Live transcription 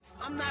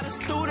I'm not a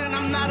student,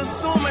 I'm not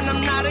assuming,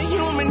 I'm not a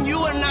human. You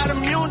are not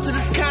immune to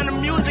this kind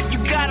of music. You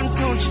got him,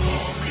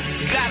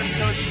 Tunchi. You got him,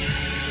 Tunchi.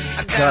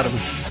 I got him.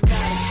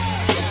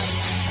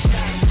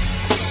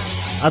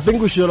 I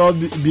think we should all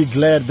be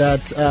glad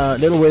that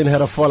Lil Wayne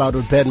had a fallout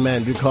with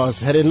Batman,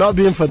 because had it not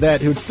been for that,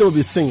 he would still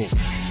be singing.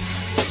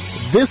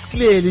 This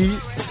clearly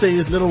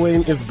says Lil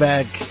Wayne is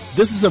back.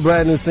 This is a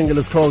brand new single.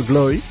 It's called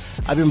Glory.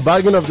 I've been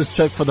bugging off this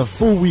track for the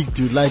full week,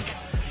 dude. Like,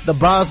 the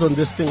bars on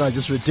this thing are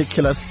just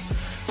ridiculous.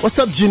 What's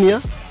up,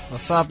 Junior?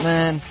 What's up,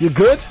 man? You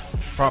good?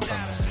 Proper,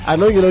 man. I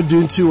know you're not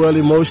doing too well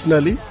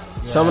emotionally,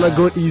 so I'm gonna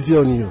go easy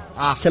on you.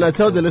 Can I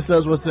tell the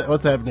listeners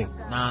what's happening?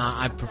 Nah,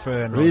 I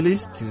prefer not really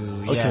to.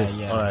 Okay,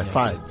 yeah. All right, yeah,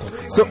 fine.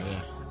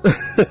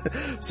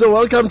 So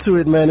welcome to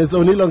it, man. It's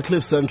Oneal On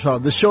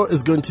CliffCentral. The show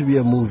is going to be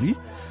a movie.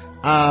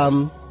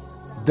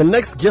 The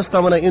next guest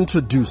I'm gonna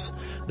introduce.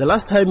 The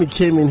last time he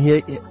came in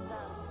here,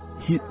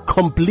 he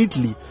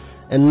completely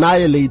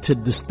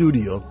annihilated the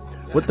studio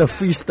with the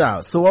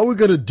freestyle. So what we're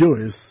gonna do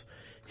is,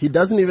 he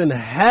doesn't even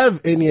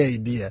have any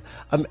idea.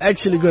 I'm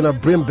actually gonna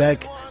bring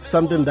back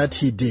something that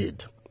he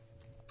did.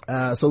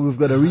 So we've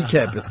got a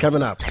recap. It's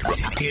coming up.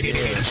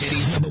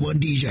 City's #1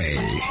 DJ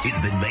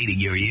is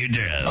invading your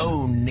eardrum.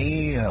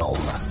 Oneal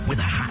with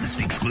the hottest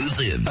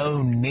exclusive.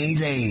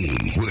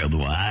 Oneezy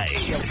worldwide.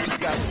 Yo, this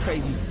guy's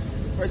crazy.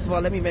 First of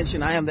all, let me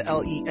mention I am the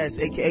LES,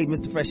 aka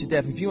Mr. Fresh to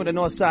Death. If you're on the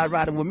north side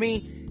riding with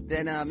me,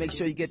 then make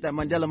sure you get that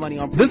Mandela money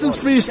on. This is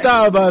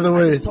freestyle, by the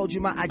way. I just told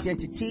you my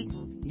identity.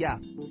 Yeah.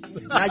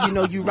 Now you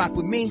know you rock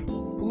with me.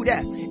 Who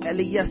that?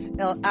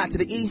 LESLI to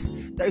the E.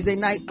 Thursday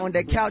night on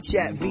the couch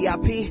at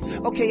VIP.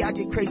 Okay, I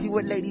get crazy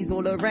with ladies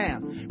all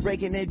around.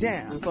 Breaking it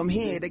down from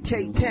here to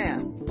Cape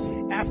Town.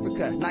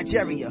 Africa,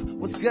 Nigeria,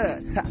 what's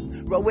good? Ha.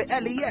 Roll with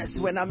LES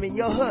when I'm in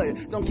your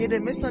hood. Don't get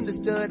it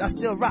misunderstood. I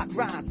still rock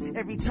rhymes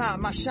every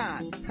time I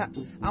shine. Ha.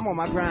 I'm on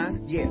my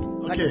grind, yeah,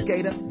 like a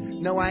skater.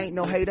 No, I ain't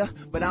no hater,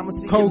 but I'ma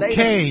see you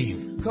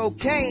later.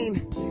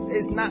 Cocaine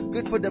is not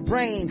good for the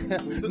brain,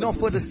 nor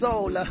for the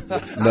soul.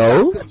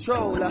 No?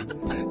 Control,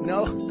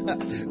 no.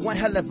 One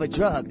hell of a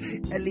drug.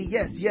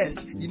 LES,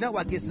 yes. You know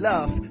I get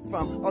love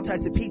from all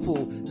types of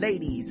people.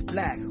 Ladies,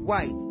 black,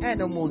 white,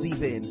 animals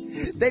even.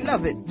 They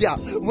love it, yeah,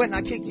 when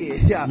I kick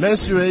it, yeah.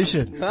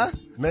 Menstruation. Huh?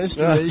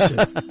 Menstruation.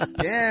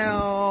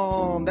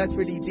 Damn, that's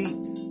pretty deep.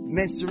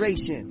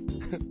 Menstruation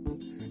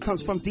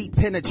comes from deep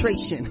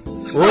penetration.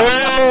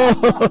 Whoa!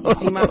 You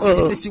see my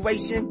city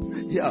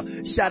situation? Yo,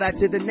 shout out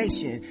to the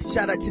nation.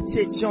 Shout out to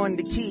Titch on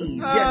the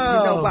keys. Yes,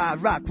 you know I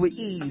rock with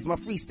ease. My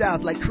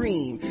freestyles like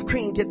cream.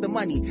 Cream get the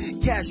money.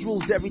 Cash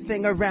rules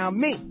everything around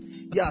me.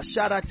 Yo,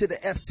 shout out to the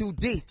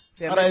F2D.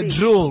 Alright,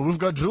 Drool. We've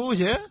got Drool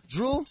here.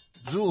 Drool?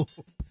 Drool.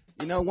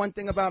 You know, one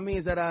thing about me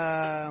is that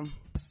I'm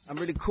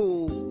really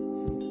cool.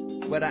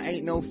 But I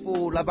ain't no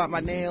fool about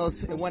my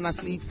nails, and when I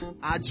sleep,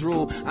 I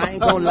drool. I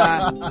ain't gonna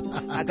lie,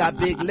 I got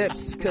big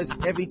lips, cause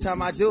every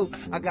time I do,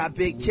 I got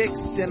big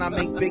kicks, and I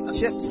make big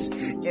chips.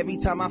 Every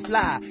time I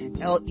fly,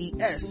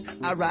 LES,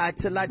 I ride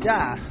till I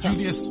die.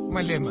 Julius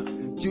Malema.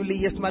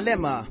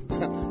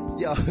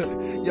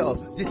 Yo,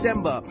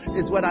 December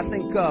is what I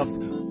think of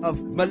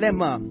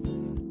Malema.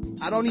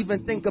 I don't even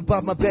think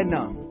about my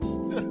Benna.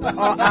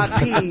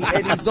 R.I.P.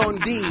 Eddie's on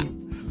D.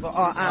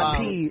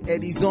 R.I.P.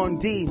 Eddie's on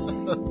D.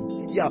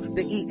 Yo,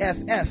 the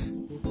EFF,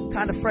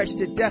 kinda fresh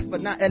to death,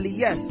 but not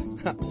LES.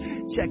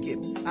 Check it.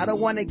 I don't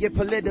wanna get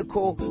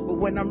political, but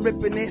when I'm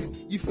ripping it,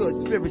 you feel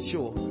it's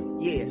spiritual.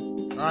 Yeah.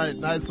 Alright,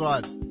 nice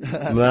one.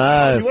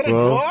 Nice,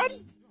 bro.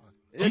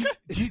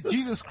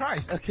 Jesus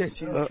Christ. Okay,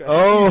 Jesus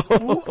Christ.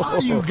 Who are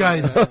you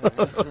guys?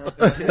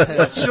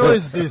 What show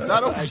is this?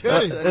 I don't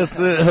get it. It's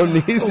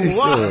an easy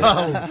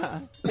show.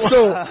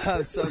 So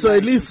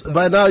at least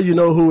by now you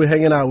know who we're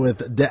hanging out with.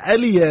 The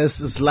LES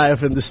is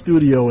live in the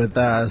studio with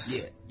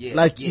us.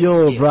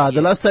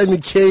 The last time you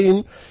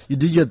came, you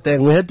did your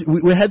thing.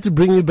 We had to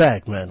bring you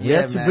back, man. We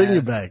had to bring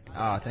you back.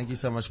 Thank you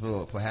so much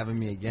for having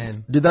me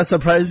again. Did that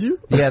surprise you?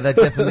 Yeah, that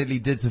definitely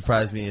did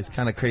surprise me. It's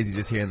kind of crazy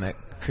just hearing that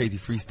crazy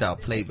freestyle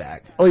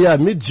playback. Oh yeah,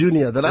 meet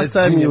Junior. The last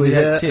time we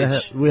had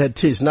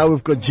Tish. Now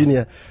we've got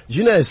Junior.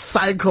 Junior is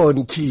psycho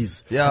on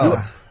keys.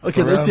 Yeah.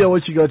 Okay, let's hear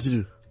what you got to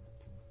do.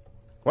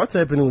 What's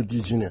happening with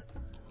you, Junior?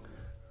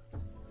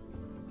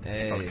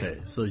 Hey.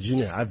 Okay, so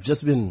Junior,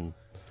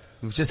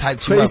 We've just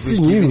hyped you up. We've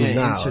given you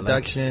an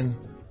introduction.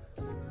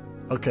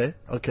 Okay.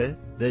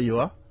 There you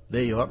are.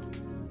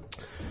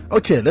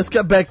 Okay, let's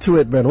get back to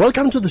it, man.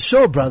 Welcome to the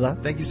show, brother.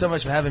 Thank you so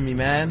much for having me,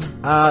 man.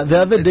 The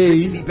other day,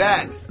 good to be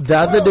back. The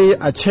other day,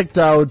 I checked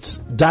out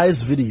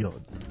Dai's video.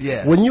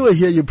 Yeah. When you were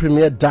here, you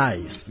premiered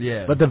Dai's.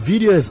 Yeah. But the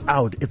video is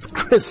out. It's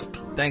crisp.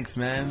 Thanks,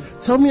 man.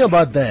 Tell me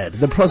about that,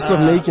 the process of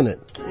making it.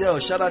 Yo,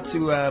 shout out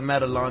to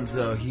Matt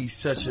Alonzo. He's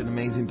such an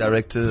amazing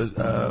director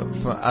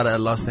from out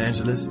of Los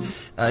Angeles.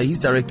 He's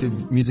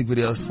directed music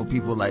videos for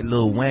people like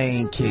Lil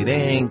Wayne, Kid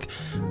Ink.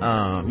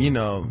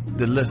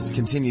 The list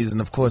continues, and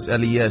of course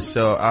LES.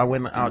 So I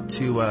went out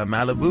to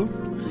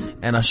Malibu,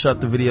 and I shot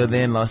the video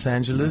there in Los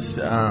Angeles.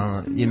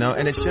 And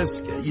it's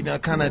just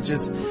kind of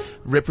just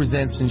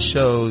represents and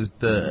shows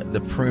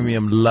the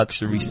premium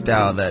luxury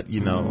style that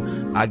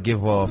I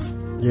give off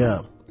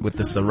Yeah. With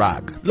the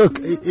Ciroc. Look,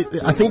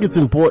 I think it's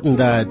important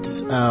that,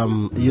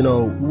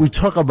 we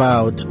talk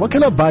about what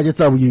kind of budgets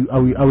are we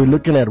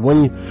looking at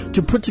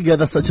to put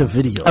together such a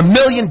video? $1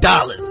 million.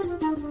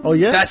 Oh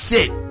yeah? That's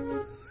it.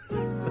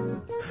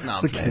 No,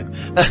 I'm Okay.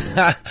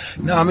 playing.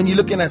 No, I mean, you're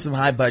looking at some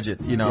high budget,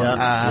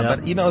 Yeah.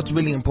 but it's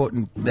really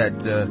important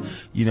that,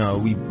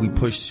 we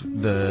push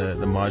the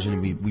margin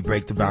and we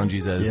break the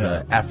boundaries as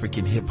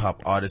African hip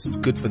hop artists. It's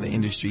good for the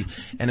industry.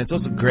 And it's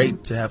also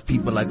great to have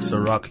people like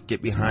Ciroc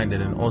get behind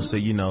it and also,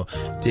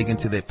 dig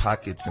into their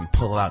pockets and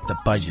pull out the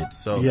budget.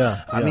 So,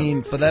 I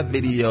mean, for that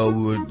video,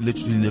 we were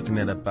literally looking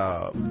at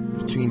about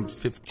between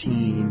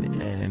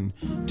 $15,000 and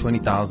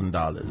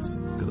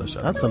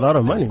 $20,000. That's a lot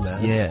of money,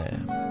 man. Yeah.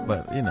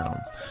 But,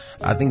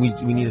 I think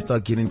we need to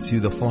start getting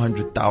to the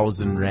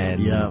 400,000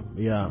 rand. Yeah.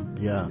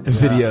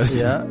 Videos.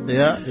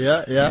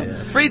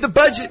 Yeah. Free the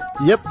budget.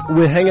 Yep,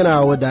 we're hanging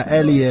out with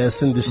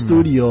Elias in the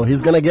studio.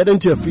 He's gonna get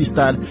into a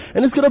freestyle,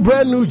 and he's got a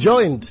brand new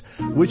joint,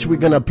 which we're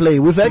gonna play.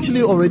 We've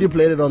actually already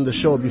played it on the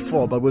show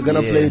before, but we're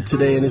gonna play it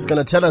today, and he's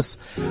gonna tell us,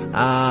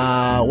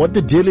 what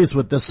the deal is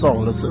with this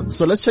song.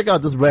 So let's check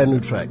out this brand new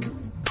track.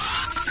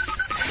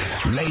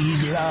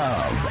 Ladies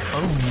love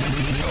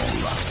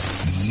Oneal.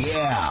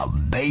 Yeah,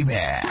 baby.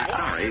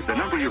 Sorry, the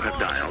number you have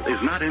dialed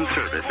is not in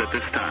service at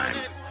this time.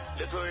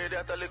 Little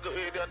idiot,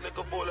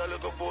 little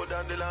fool,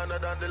 dandelion.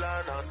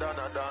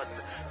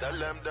 Tell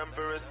them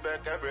for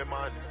respect every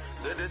man.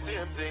 Say the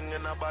same thing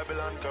in a Bible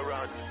and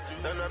Quran.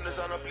 Tell them this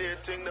on a play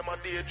thing, them a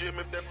daydream.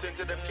 If them think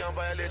that them can't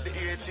violate the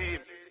A-team.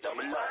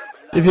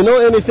 If you know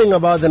anything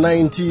about the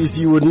 90s,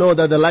 you would know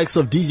that the likes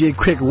of DJ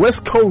Quick,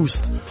 West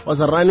Coast was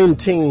a running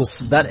things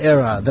that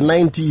era, the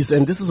 90s,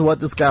 and this is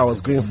what this guy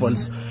was going for.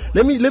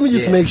 Let me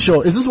just make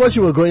sure. Is this what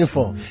you were going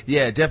for?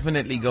 Yeah,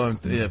 definitely going.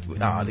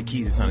 The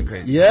keys are sounding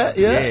crazy. Yeah.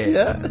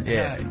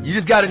 You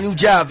just got a new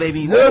job,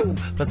 baby. Yeah.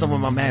 Plus, I'm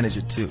with my manager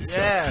too. So.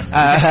 Yes.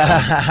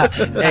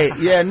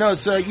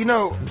 So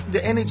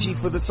the energy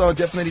for the song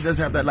definitely does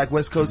have that like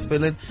West Coast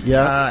feeling.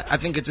 Yeah. I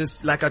think it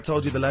just like I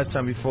told you the last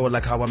time before,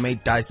 like how I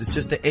made Dice. It's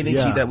just the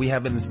energy that we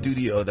have in the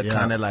studio that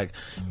kind of like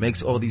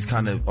makes all these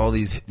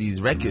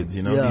records,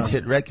 these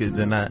hit records.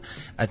 And I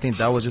think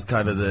that was just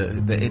kind of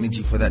the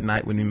energy for that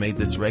night when we made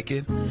this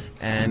record.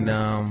 And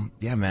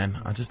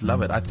man, I just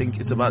love it. I think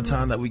it's about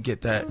time that we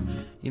get that,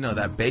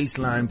 that bass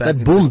line back.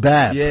 That boom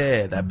bap.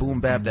 Yeah, that boom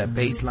bap, that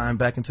bass line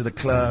back into the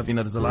club.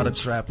 There's a lot of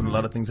trap and a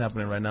lot of things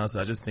happening right now. So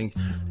I just think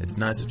it's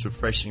nice, it's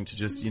refreshing to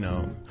just,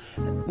 now,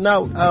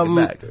 take it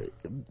back.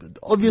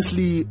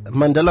 Obviously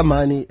Mandela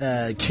Money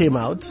came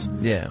out.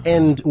 Yeah.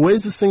 And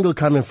where's the single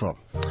coming from?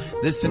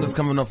 This single's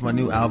coming off my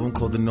new album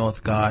called The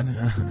North God.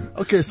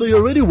 Okay, so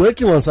you're already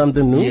working on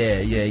something new?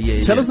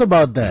 Yeah. Tell us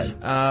about that.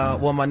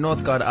 Well, my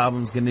North God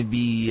album's gonna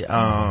be,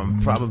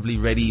 probably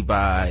ready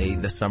by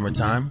the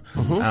summertime.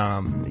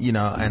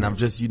 And I'm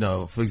just,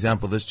 for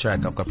example, this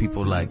track, I've got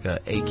people like,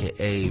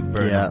 AKA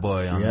Burna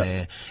Boy on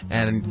there.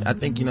 And I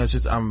think, it's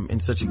just, I'm in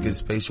such a good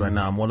space right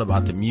now. I'm all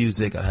about the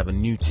music. I have a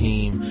new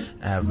team.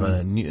 I have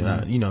a new,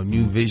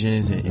 new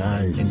visions and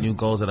new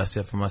goals that I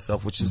set for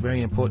myself, which is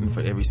very important for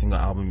every single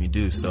album you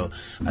do. So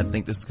I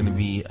think this is going to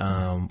be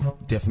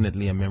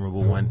definitely a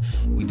memorable one.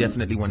 We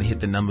definitely want to hit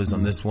the numbers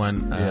on this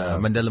one.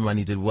 Mandela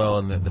Money did well,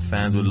 and the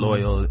fans were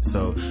loyal.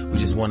 So we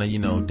just want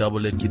to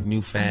double it, get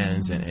new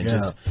fans, and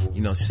just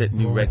set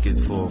new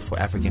records for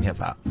African hip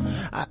hop.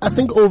 I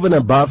think over and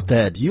above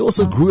that, you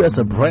also grew as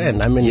a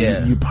brand. I mean,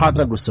 you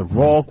partnered with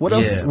Ciroc. What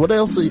else? What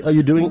else are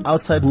you doing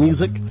outside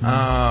music?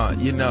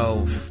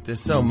 There's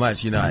so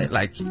much.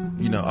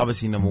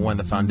 Obviously, number one,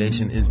 the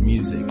foundation is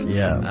music.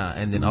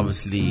 And then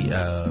obviously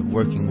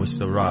working with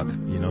Ciroc,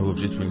 who have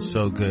just been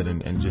so good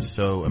and just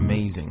so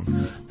amazing.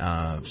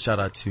 Shout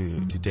out to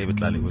David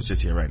Lally, who's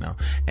just here right now.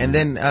 And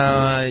then,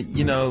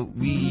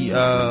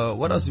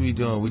 what else are we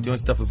doing? We're doing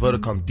stuff with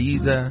Vodacom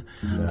Deezer.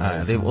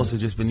 They've also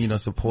just been,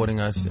 supporting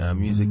us,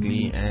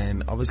 musically,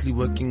 and obviously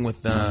working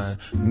with,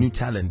 new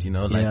talent,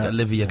 like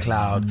Olivia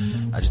Cloud.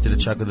 I just did a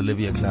track with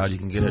Olivia Cloud. You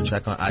can get her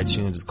track on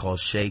iTunes. It's called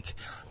Shake.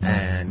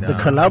 And the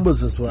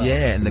collabs as well.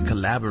 Yeah, and the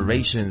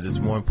collaborations is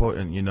more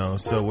important,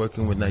 so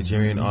working with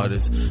Nigerian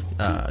artists,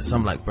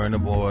 some like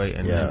Burna Boy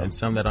and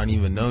some that aren't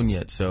even known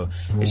yet. So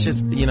it's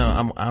just,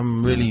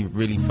 I'm really,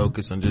 really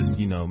focused on just,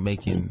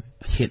 making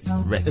hit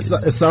records.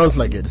 It sounds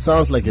like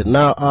it.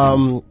 Now,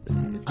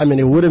 I mean,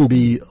 it wouldn't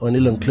be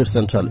Oneal on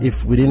CliffCentral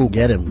if we didn't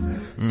get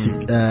him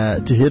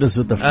to hit us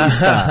with the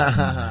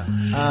freestyle.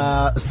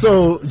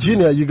 So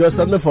Junior, you got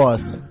something for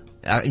us?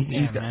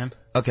 He's got, man.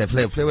 Okay,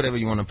 play whatever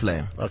you want to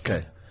play.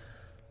 Okay.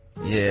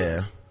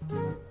 Yeah.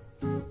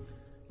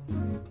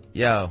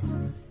 Yo,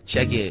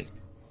 check it.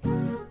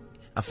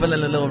 I'm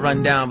feeling a little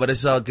run down, but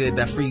it's all good.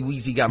 That free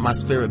Weezy got my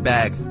spirit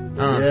back.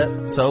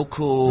 So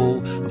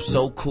cool. I'm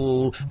so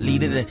cool.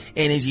 Leader the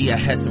energy. I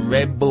had some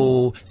Red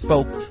Bull.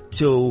 Spoke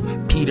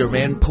to Peter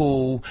and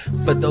Paul.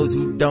 For those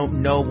who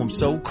don't know, I'm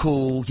so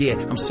cool. Yeah,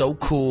 I'm so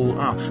cool.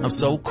 I'm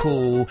so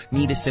cool.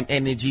 Needed some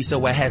energy,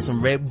 so I had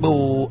some Red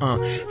Bull.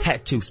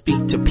 Had to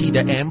speak to Peter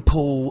and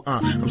Paul.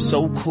 I'm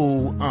so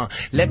cool.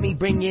 Let me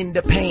bring in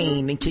the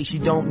pain in case you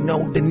don't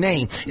know the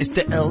name. It's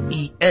the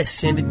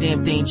LES and the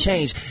damn thing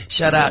changed.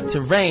 Shout out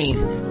to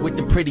Rain with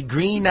them pretty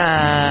green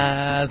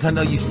eyes. I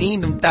know you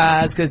seen them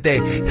thighs cause they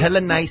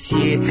hella nice,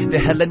 yeah, they're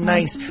hella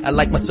nice. I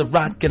like my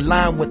Ciroc and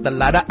lime with a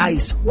lot of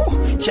ice.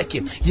 Woo, check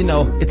it, you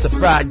know, it's a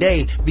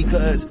Friday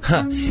because,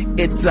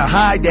 it's a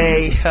high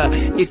day.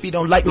 If you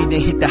don't like me,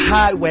 then hit the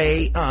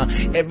highway.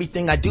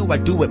 Everything I do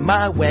it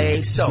my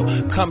way. So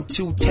come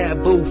to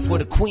Taboo for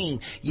the queen.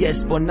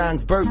 Yes,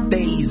 Bonang's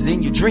birthday's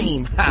in your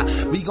dream.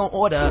 We gon'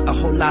 order a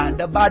whole lot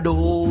of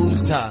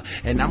bottles,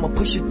 and I'ma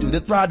push it through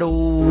the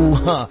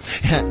throttle.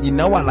 You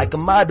know I like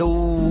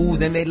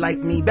models and they like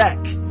me back.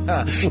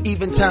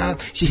 Even time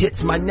she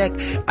hits my neck,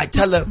 I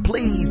tell her,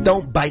 please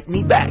don't bite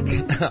me back.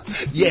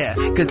 Yeah,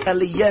 cause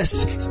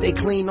LES, stay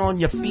clean on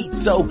your feet,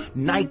 so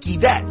Nike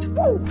that.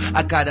 Woo!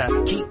 I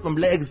gotta keep them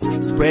legs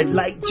spread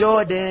like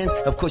Jordans.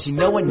 Of course you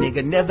know a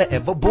nigga never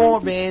ever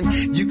boring.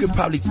 You could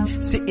probably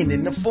sitting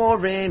in the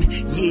foreign.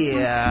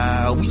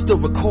 Yeah, we still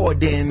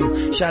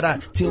recording. Shout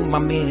out to my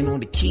man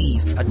on the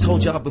keys. I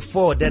told y'all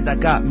before that I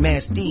got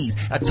mad steez.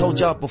 I told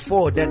y'all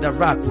before that I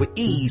rock with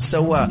ease.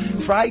 So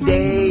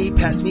Friday,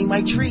 pass me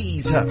my trees.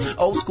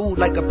 Old school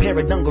like a pair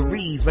of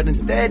dungarees, but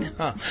instead,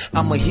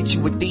 I'ma hit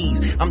you with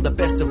these. I'm the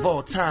best of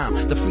all time.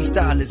 The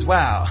freestyle is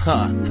wild.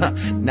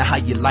 Now how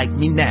you like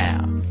me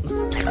now?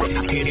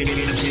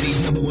 The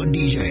city's #1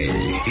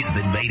 DJ is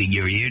invading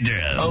your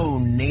eardrum.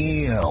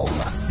 Oneal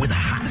with the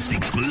hottest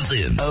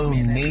exclusive.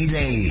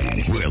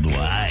 Oneal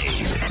worldwide.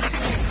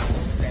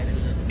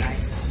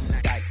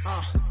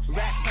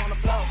 Racks on the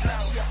floor,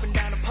 she up and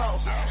down the pole.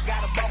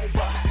 Got a bubble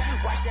butt,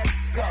 watch that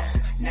go.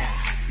 Now,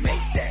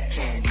 make that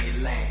candy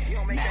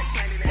land. Make that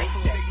candy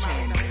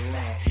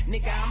land.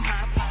 Nigga, I'm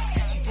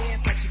hot. She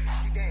dance like she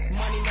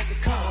money make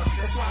it come.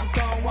 That's why I'm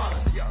throwing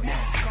once. Now,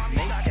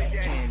 make that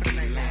candy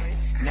land.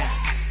 Now,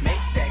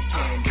 make that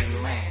candy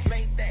land.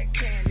 Make that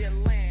candy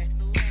land.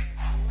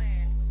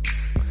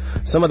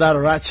 Some of that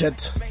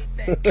ratchet.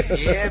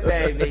 Yeah,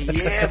 baby.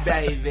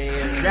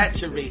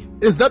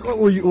 Ratchery. Is that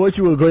what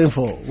you were going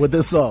for with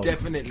this song?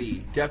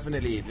 Definitely.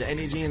 The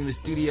energy in the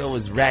studio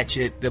was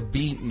ratchet. The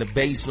beat and the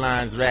bass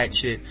line's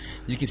ratchet.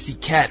 You can see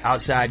Kat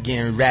outside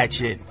getting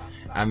ratchet.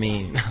 I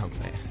mean, oh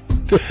man.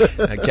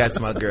 Cat's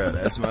my girl.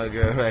 That's my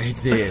girl right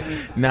there.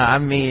 Nah, I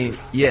mean,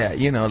 yeah,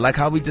 you know, like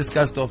how we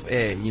discussed off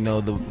air, you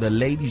know, the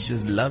ladies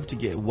just love to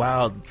get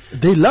wild.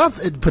 They love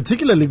it,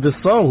 particularly the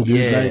song, dude.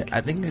 Yeah, like,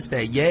 I think it's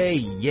that yeah,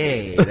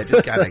 that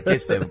just kind of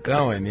gets them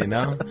going, you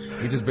know?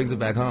 It just brings it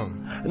back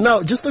home.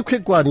 Now, just a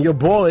quick one. Your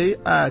boy,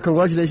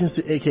 congratulations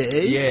to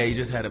AKA. Yeah, he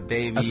just had a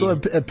baby. I saw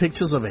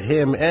pictures of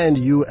him and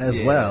you as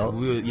well.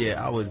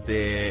 I was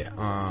there.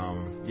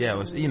 Yeah, it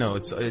was, you know,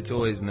 it's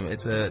always,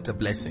 it's a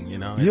blessing, you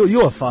know?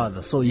 You're a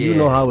father, so you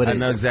know how it is. I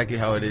know exactly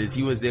how it is.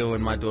 He was there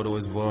when my daughter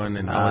was born,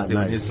 and I was there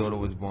when his daughter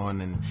was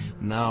born, and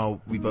now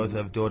we both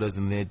have daughters,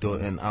 and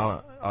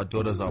our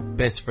daughters are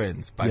best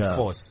friends by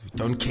force. We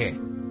don't care.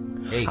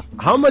 Hey.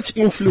 How much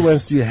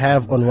influence do you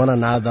have on one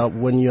another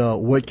when you're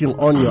working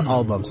on your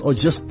albums, or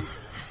just...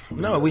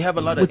 No, we have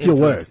a lot of with your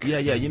work. Yeah,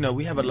 you know,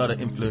 we have a lot of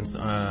influence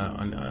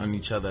on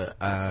each other.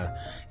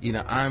 You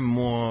know, I'm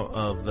more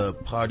of the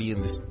party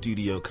in the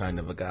studio kind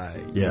of a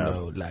guy. Yeah. You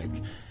know, like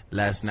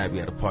last night we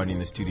had a party in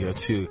the studio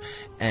too,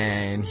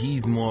 and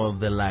he's more of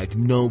the like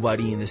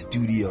nobody in the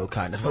studio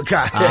kind of a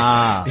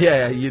guy.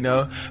 Yeah, you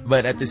know,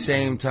 but at the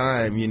same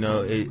time, you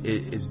know,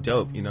 it's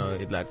dope. You know,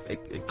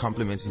 it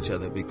complements each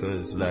other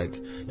because like,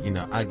 you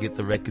know, I get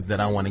the records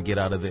that I want to get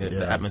out of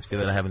the atmosphere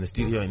that I have in the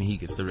studio, and he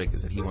gets the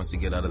records that he wants to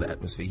get out of the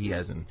atmosphere he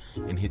has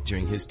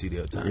during his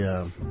studio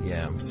time.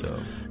 Yeah. So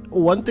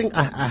one thing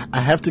I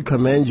have to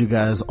commend you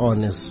guys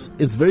on is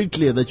it's very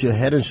clear that you're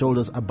head and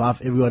shoulders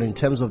above everyone in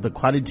terms of the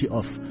quality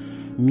of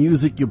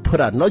music you put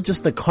out, not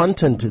just the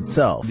content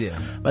itself. Yeah.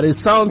 But it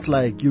sounds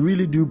like you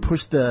really do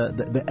push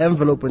the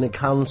envelope when it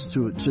comes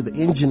to the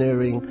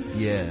engineering.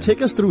 Yeah.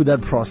 Take us through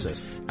that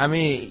process. I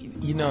mean,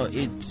 you know,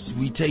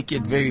 we take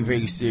it very,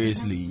 very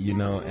seriously, you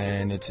know,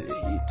 and it's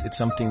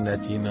something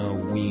that, you know,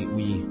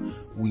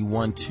 we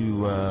want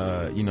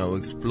to, you know,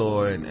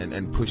 explore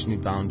and push new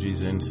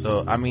boundaries. And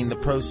so, I mean, the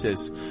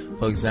process,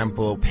 for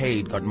example,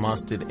 Paid got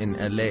mastered in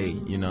LA,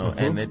 you know,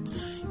 and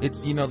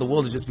it's, you know, the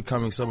world is just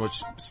becoming so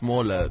much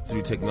smaller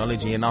through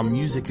technology, and our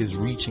music is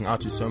reaching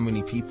out to so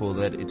many people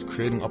that it's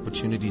creating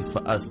opportunities for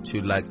us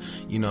to, like,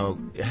 you know,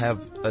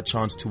 have a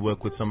chance to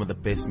work with some of the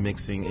best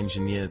mixing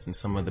engineers and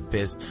some of the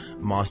best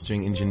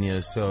mastering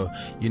engineers. So,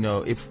 you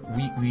know, if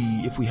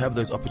we have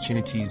those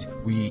opportunities,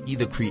 we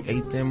either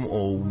create them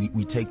or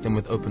we take them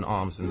with open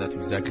arms, and that's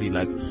exactly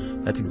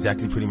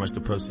pretty much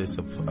the process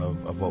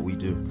of what we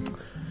do.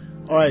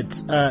 All right,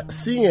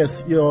 seeing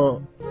as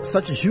you're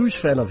such a huge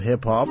fan of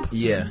hip hop,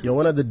 you're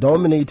one of the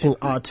dominating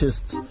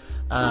artists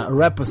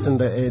rappers in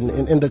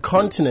the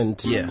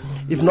continent. Yeah.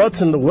 If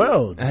not in the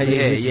world.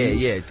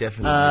 Yeah,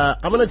 definitely.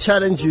 I'm gonna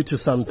challenge you to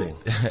something.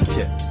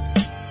 Yeah.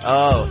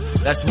 Oh,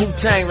 that's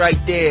Wu-Tang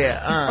right there.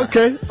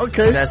 Okay.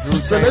 That's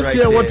Wu-Tang So let's right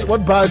hear there.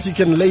 what bars you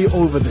can lay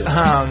over this.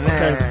 Oh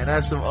man,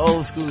 that's some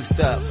old school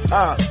stuff.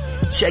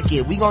 Check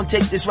it. We gonna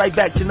take this right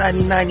back to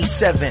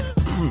 1997.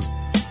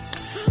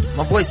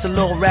 My voice a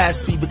little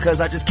raspy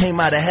because I just came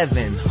out of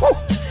heaven. Whew.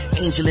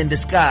 Angel in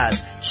disguise.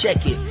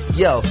 Check it.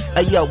 Yo,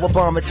 I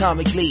bomb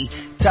atomically.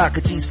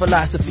 Socrates,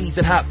 philosophies,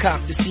 and hot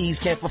cop the seas.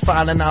 Can't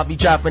profile and I'll be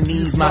dropping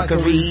these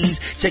mockeries.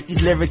 Check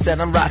these lyrics that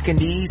I'm rocking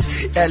these.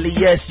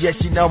 LES,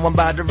 yes, you know I'm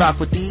about to rock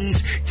with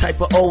these. Type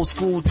of old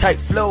school type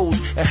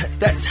flows.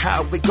 That's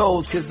how it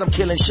goes, cause I'm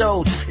killing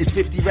shows. It's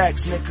 50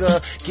 racks,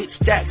 nigga. Get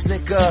stacks,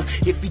 nigga.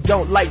 If you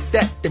don't like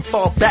that, then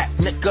fall back,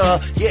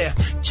 nigga. Yeah,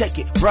 check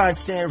it.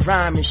 Rhinestone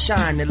rhyming,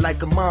 shining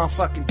like a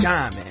motherfucking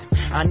diamond.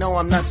 I know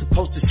I'm not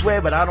supposed to swear,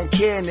 but I don't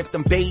care. And if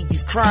them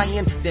babies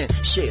crying, then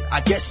shit,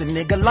 I guess a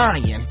nigga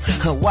lying.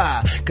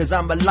 Why? Cause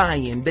I'm a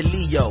lion, the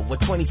Leo, with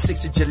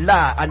 26th of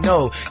July. I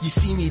know you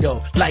see me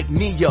though, like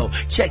Neo.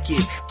 Check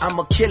it,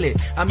 I'ma kill it.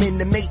 I'm in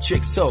the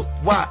Matrix, so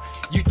why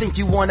you think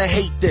you wanna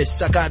hate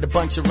this? I got a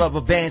bunch of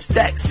rubber band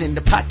stacks in the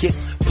pocket.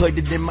 Put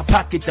it in my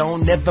pocket,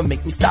 don't never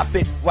make me stop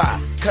it.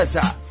 Why? Cause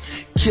I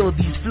kill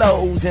these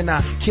flows and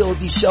I kill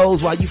these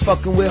shows while you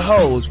fucking with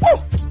hoes. Woo!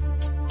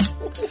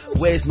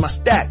 Where's my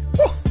stack?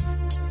 Woo!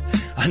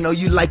 I know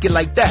you like it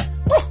like that.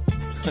 Woo!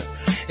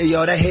 Hey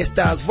yo, that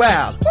hairstyle's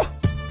wild. Woo!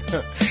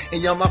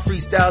 And yo, my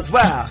freestyle's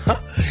wild, huh?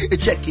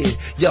 Check it,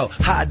 yo,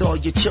 hide all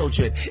your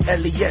children.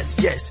 LES,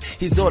 yes,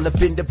 he's all up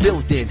in the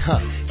building, huh?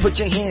 Put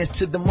your hands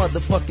to the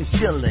motherfucking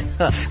ceiling,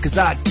 huh? Cause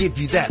I give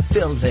you that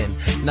feeling.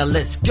 Now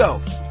let's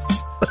go.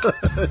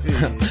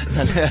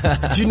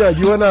 Gina,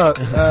 do you wanna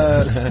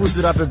spruce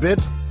it up a bit?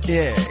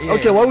 Yeah.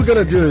 Okay, what we're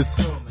gonna do is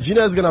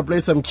Gina's gonna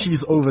play some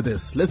keys over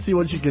this. Let's see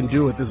what you can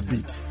do with this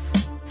beat.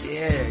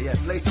 Yeah.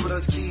 Play some of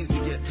those keys.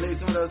 Play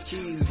some of those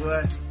keys,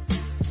 boy.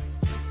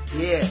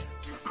 Yeah.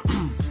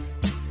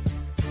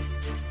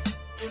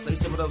 Play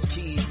some of those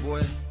keys,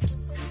 boy.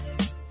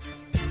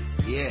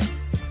 Yeah.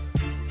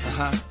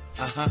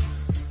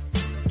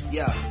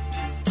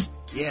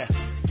 Yeah.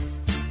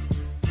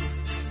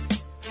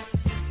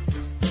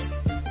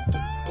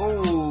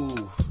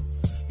 Oh,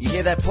 you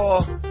hear that,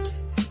 Paul?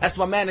 That's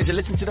my manager.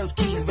 Listen to those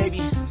keys,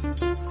 baby.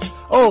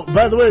 Oh,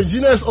 by the way,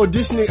 Gina's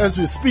auditioning as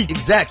we speak.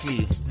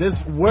 Exactly.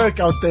 There's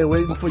work out there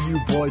waiting for you,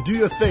 boy. Do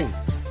your thing.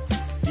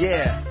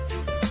 Yeah.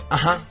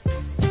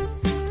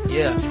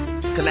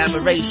 Yeah.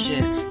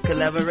 Collaboration.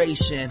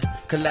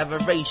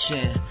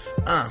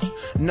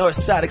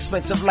 Northside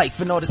expensive life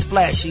and all this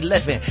flashy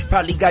living.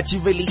 Probably got you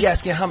really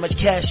asking how much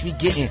cash we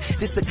getting.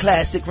 This a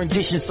classic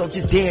rendition, so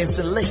just dance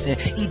and listen.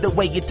 Either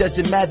way, it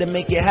doesn't matter,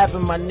 make it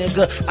happen, my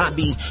nigga. I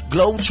be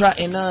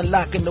globe-trotting,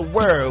 unlocking the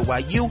world,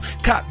 while you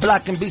cock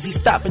blocking, busy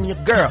stopping your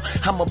girl.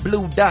 I'm a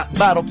blue dot,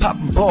 bottle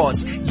popping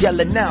bars,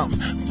 yelling out,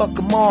 fuck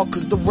them all,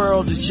 cause the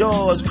world is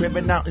yours.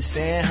 Cribbing out and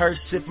saying her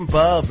sipping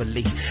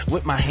bubbly,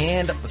 with my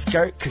hand up her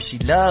skirt, cause she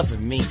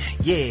loving me.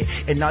 Yeah,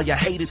 and all your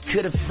haters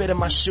could've fit in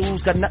my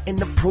shoes. Got nothing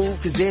to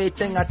prove, cause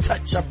everything I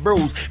touch I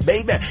bruise.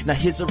 Baby, now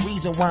here's a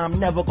reason why I'm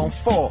never gonna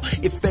fall.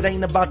 If it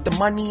ain't about the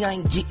money, I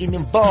ain't getting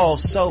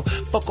involved. So,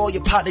 fuck all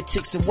your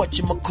politics and what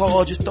you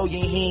call. Just throw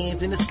your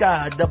hands in the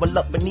sky, double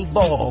up and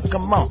evolve.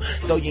 Come on,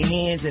 throw your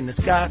hands in the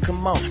sky,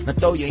 come on. Now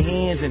throw your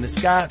hands in the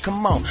sky,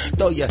 come on.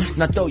 Throw your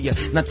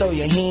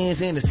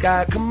hands in the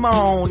sky, come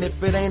on.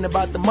 If it ain't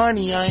about the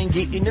money, I ain't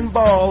getting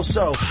involved.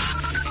 So,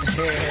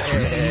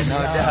 yeah, no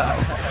doubt.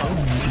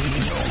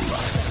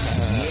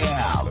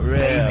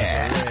 Real.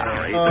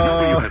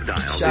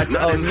 Shout to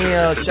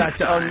Oneal, shout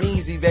to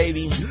Oneezy,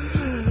 baby.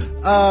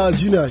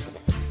 Gina.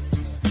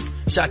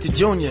 Shout to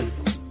Junior.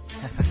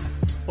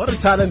 What a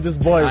talent this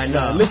boy is. I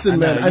know. Listen,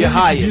 man, I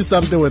need you to do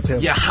something with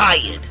him. You're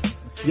hired.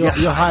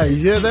 You're hired. You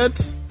hear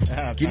that?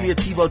 Give me a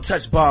Tebow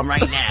touch bomb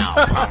right now.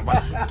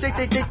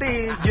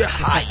 You're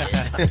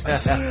hired.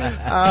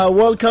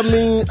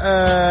 Welcoming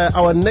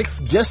our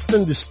next guest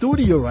in the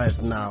studio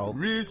right now.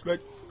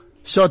 Respect.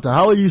 Shota,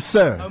 how are you,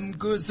 sir? I'm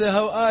good, sir.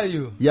 How are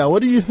you? Yeah,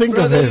 what do you think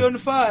brother, of him? You're on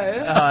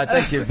fire.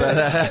 Thank you,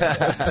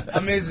 brother.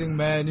 Amazing,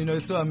 man. You know,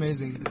 it's so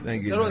amazing.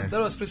 Thank you, that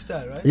was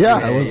freestyle, right?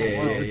 Yeah, it was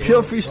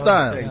pure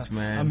freestyle. Thanks,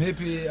 man. I'm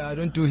happy I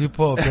don't do hip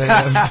hop.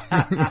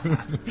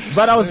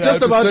 But I was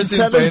just about to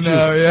challenge you.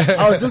 Now, yeah.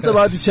 I was just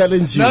about to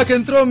challenge you. Now I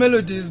can throw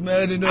melodies,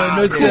 man. You know,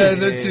 not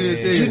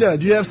to Gina,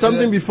 do you have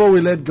something before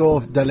we let go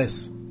of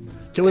Dallas?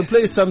 Can we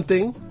play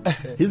something?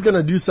 He's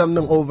gonna do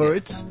something over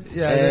it.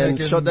 Yeah, and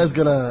Shota's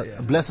gonna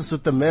bless us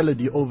with the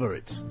melody over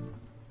it.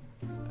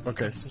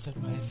 Okay.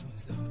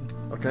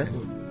 Okay.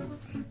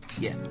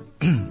 Yeah.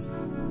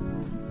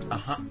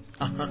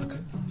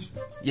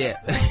 Yeah.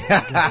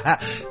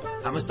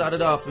 I'ma start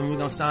it off and we're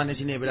gonna sound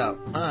engineer it out.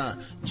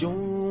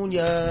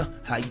 Junior,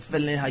 how you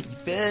feeling? How you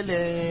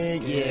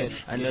feeling? Yeah,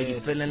 I know you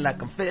feeling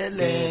like I'm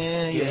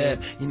feeling. Yeah,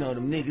 you know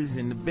them niggas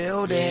in the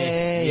building.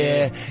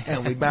 Yeah,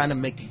 and we bound to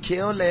make a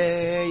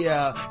killing.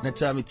 Yeah, now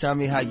tell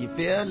me how you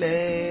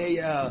feeling.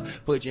 Yeah,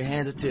 put your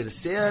hands up to the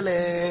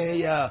ceiling.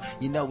 Yeah,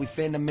 you know we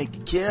finna make a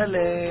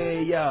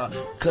killing. Yeah,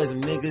 cause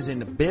them niggas in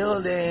the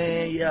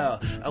building. Yeah,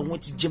 I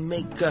went to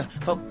Jamaica,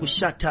 fuck with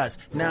Shatas.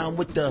 Now I'm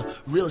with the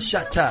real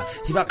Shata,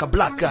 Hibaka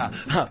Blaka.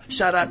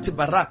 Shout out to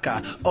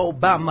Baraka,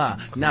 Obama.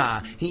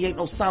 Nah, he ain't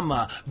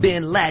Osama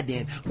Bin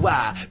Laden.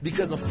 Why?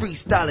 Because I'm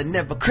freestyling,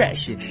 never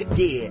crashing.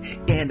 Yeah,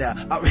 and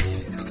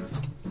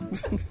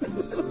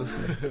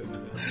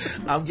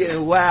I'm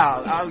getting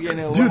wild.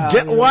 Dude,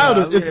 get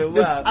wild. It's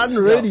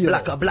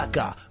unradio.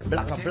 Blaka.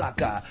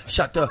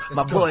 Shatta,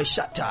 my boy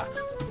Shatta.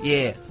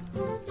 Yeah.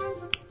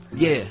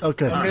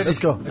 Okay, let's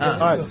go.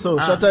 Alright, so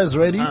Shatta is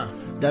ready. Now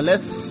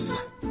let's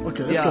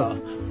go.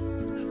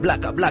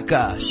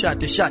 Blaka,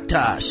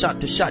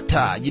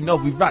 shatta. You know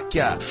we rock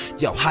ya.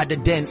 Yo, harder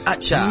than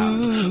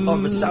Acha.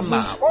 Over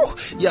summer. Oh,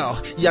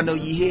 yo, y'all know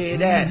you hear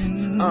that.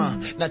 Now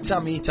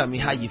tell me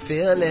how you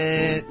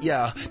feeling.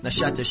 Yo, now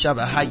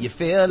shatta, how you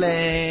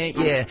feeling?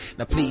 Yeah,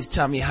 now please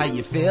tell me how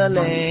you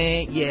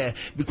feeling. Yeah,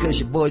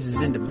 because your boys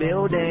is in the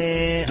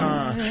building.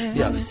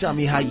 Yeah, tell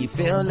me how you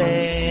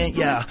feeling.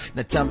 Yeah,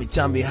 now tell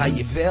me how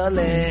you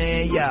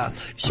feeling. Yeah,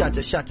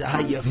 shatta,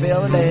 how you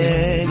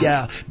feeling?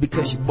 Yeah,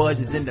 because your boys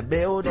is in the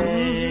building.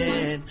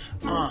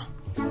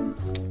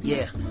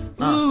 Yeah.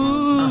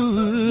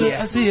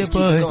 I see a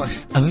boy.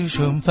 I will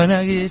show him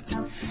fanagit.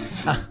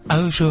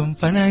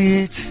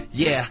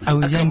 Yeah. I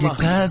will young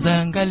guitars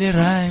and gully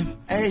rhyme.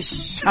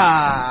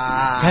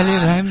 Gully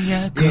rhyme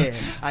yako. Yeah,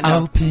 I know.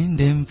 I'll pin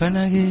them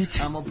fanagit.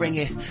 I'ma bring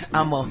it.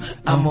 I'll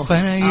I'ma bring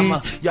try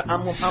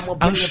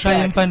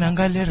it and back.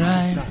 fanangali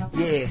rhyme.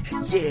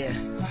 Yeah.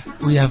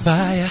 We are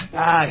via.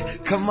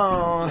 Alright, come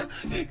on,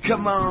 the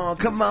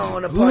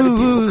party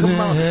people,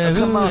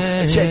 come on,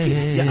 check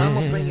it. Yeah,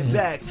 I'ma bring it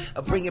back.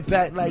 I bring it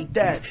back like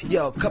that.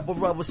 Yo, a couple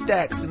rubber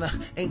stacks and I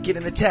ain't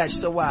getting attached.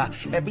 So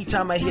every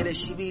time I hear that,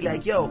 she be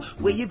like, yo,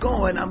 where you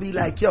going? I'll be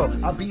like, yo,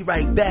 I'll be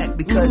right back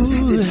because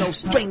there's no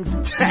strings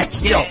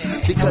attached, yo.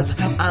 Because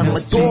I'm a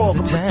dog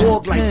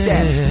like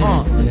that.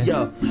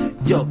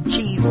 Yo,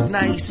 keys is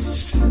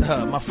nice.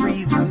 My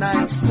freeze is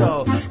nice.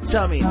 So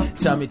tell me how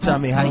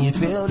you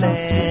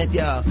feeling?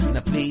 Yeah,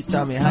 now please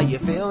tell me how you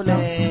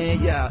feeling.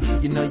 Yeah,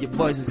 you know your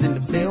boys is in the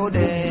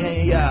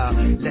building. Yeah,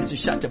 let's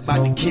just shot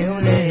about to kill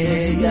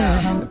it.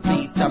 Yeah, now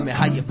please tell me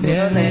how you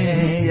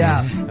feeling.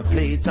 Yeah, now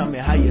please tell me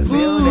how you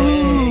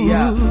feeling.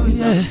 Yeah, you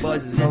know your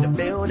boys is in the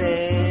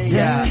building.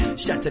 Yeah,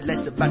 shot to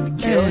let's about to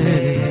kill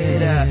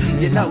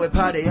it. You know we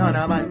party on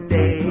a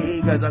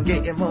Monday, cause I'm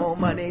getting more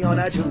money on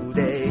a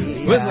Tuesday.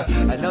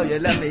 I know you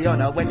love me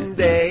on a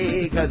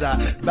Wednesday, cause I'm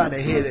about to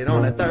hit it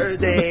on a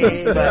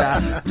Thursday.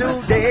 But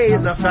today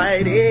is a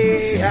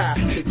Friday.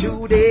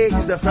 Today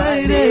is a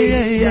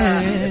Friday.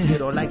 If you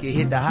don't like it,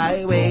 hit the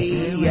highway.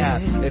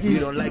 If you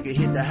don't like it,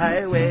 hit the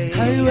highway.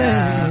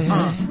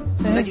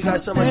 Thank you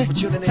guys so much for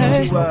tuning in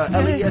to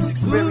LES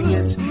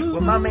Experience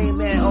with my main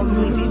man,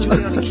 Oneal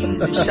Julie on the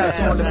keys and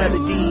Shatta on the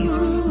melodies.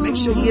 Make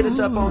sure you hit us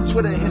up on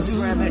Twitter and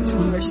Instagram at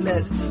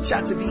 2FreshLess.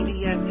 Shout to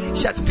BBM,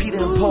 shout to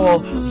Peter and Paul.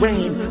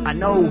 Rain, I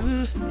know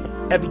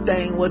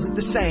everything wasn't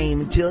the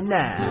same until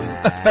now.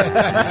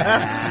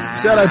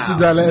 Shout out to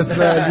Dallas,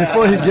 man,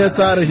 before he gets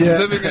out of here.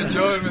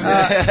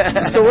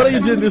 So what are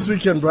you doing this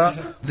weekend, bro?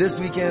 This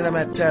weekend I'm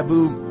at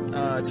Taboo.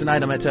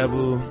 Tonight I'm at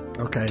Taboo.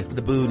 Okay.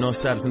 The Boo, no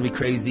stop, it's gonna be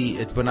crazy.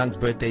 It's Bonang's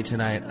birthday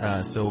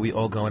tonight, so we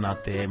all going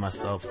out there.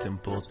 Myself,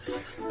 Dimples,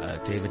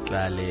 David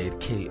Khaled,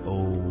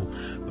 K.O.,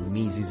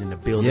 Meezy's in the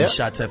building. Yep.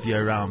 Shatta, if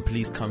you're around,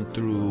 please come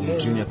through. Yeah.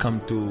 Junior, come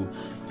through.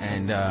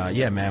 And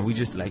yeah, man, we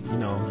just like, you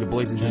know, your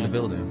boys is in the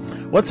building.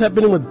 What's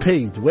happening with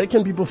Paid? Where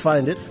can people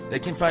find it? They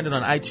can find it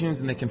on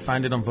iTunes and they can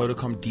find it on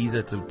Vodacom Deezer.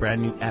 It's a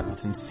brand new app.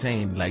 It's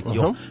insane. Like,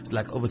 it's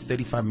like over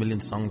 35 million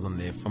songs on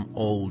there, from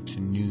old to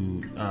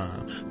new,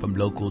 from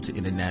local to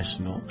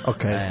international.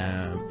 Okay.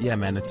 Yeah,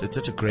 man, it's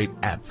such a great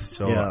app.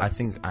 So I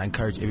think I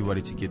encourage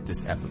everybody to get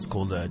this app. It's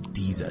called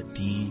Deezer,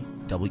 Deezer.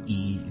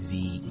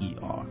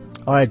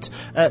 All right.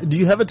 Do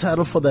you have a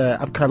title for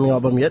the upcoming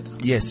album yet?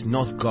 Yes,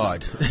 North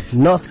God.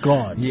 North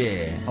God.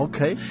 Yeah.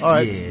 Okay. All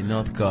right. Yeah,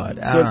 North God.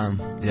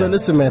 So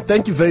listen, man,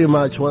 thank you very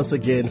much once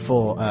again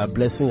for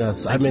blessing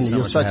us. Thank you so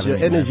much for your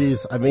having me, energy man.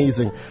 is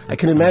amazing. I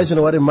can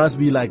imagine what it must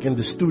be like in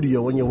the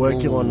studio when you're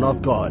working on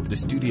North God. The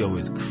studio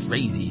is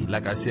crazy.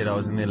 Like I said, I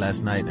was in there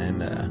last night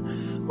and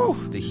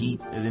the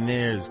heat in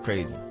there is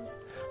crazy.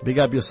 Big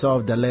up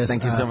yourself, Dallas.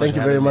 Thank you so much. Thank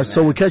you very much.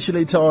 So we'll catch you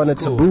later on at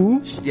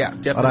Taboo. Yeah,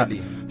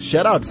 definitely. Right.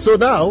 Shout out. So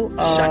now,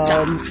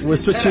 we're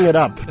switching it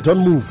up.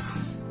 Don't move.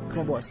 Come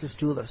on, boys, let's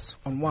do this.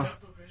 On 1,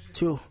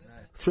 2,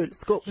 3,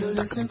 let's go. You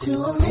listen to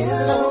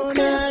Oneal On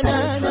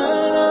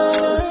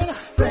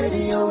CliffCentral.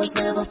 Radio has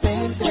never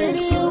been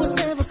this.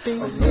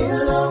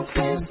 Oneal On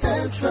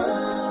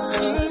CliffCentral.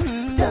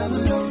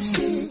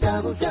 OOC,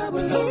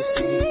 OOC.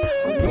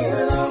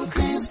 Oneal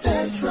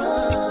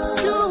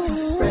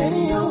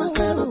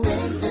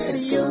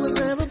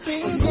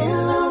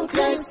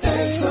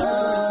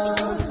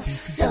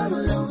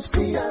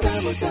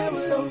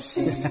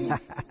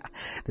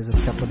There's a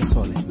step on the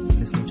solid.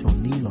 Listening to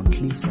Oneal on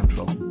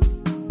CliffCentral.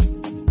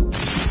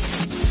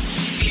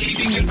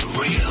 Keeping it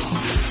real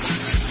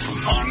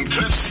on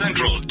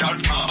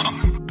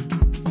CliffCentral.com.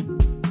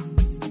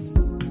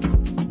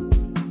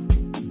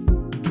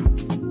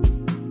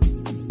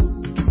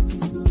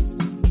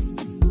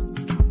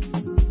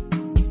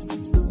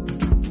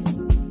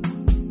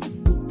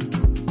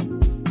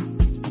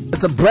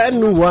 It's a brand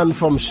new one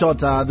from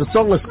Shota. The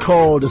song is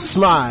called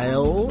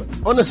Smile.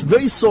 On a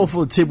very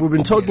soulful tip, we've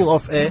been talking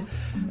off air.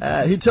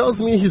 He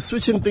tells me he's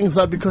switching things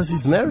up because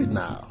he's married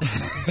now.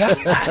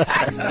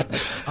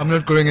 I'm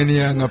not growing any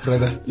younger,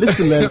 brother.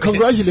 Listen, man,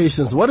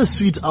 congratulations. What a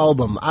sweet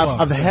album.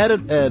 I've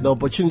had the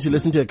opportunity to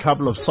listen to a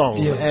couple of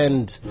songs,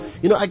 and,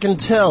 you know, I can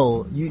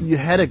tell you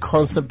had a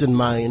concept in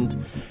mind,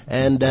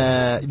 and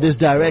there's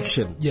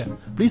direction. Yeah.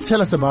 Please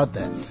tell us about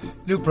that.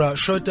 Look, bro,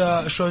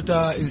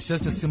 Shota is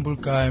just a simple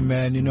guy,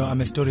 man. You know,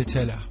 I'm a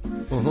storyteller.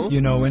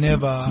 You know,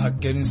 whenever I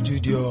get in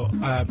studio,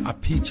 I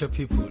picture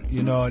people,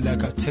 you know,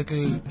 like I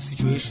tackle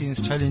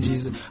situations,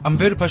 challenges. I'm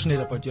very passionate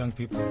about young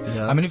people.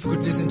 Yeah. I mean, if you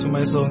could listen to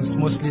my songs, it's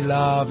mostly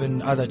love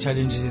and other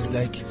challenges,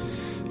 like,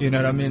 you know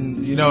what I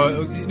mean? You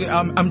know,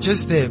 I'm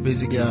just there,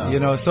 basically, you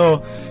know.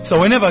 So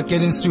whenever I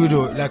get in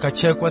studio, like I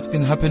check what's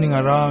been happening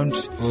around,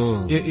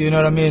 you know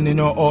what I mean? You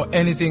know, or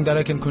anything that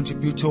I can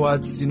contribute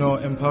towards, you know,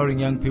 empowering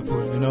young people,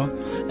 you know.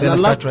 Then I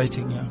start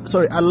writing,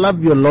 Sorry, I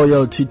love your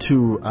loyalty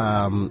to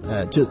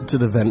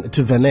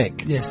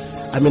Venek.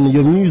 Yes. I mean,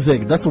 your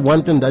music, that's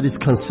one thing that is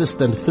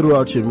consistent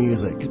throughout your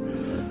music.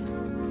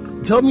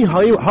 Tell me how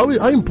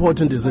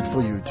important is it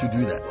for you to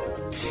do that?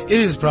 It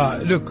is, bro.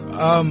 Look,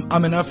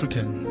 I'm an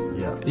African.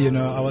 Yeah. You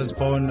know, I was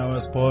born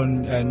north of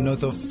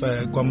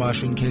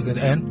Kwamashu in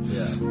KZN.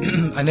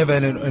 Yeah. I never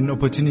had an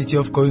opportunity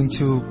of going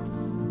to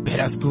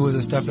better schools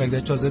and stuff like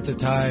that. It was at the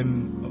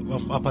time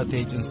of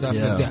apartheid and stuff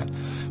like that.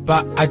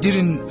 But I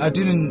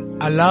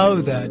didn't allow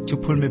that to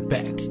pull me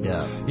back.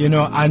 Yeah. You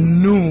know, I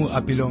knew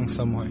I belonged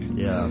somewhere.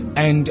 Yeah.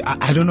 And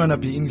I don't want to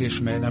be English,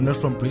 man. I'm not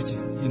from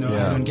Britain. You know,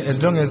 I don't get,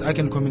 as long as I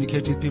can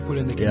communicate with people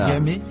and they can hear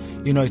me,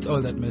 you know, it's all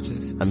that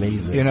matters.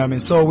 Amazing. You know what I mean?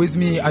 So with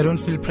me, I don't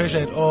feel pressure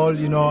at all,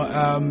 you know,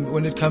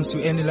 when it comes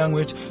to any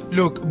language.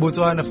 Look,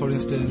 Botswana, for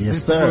instance.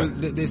 Yes, sir.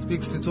 People, they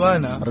speak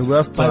Setswana,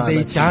 but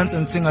they dance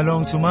and sing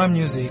along to my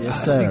music.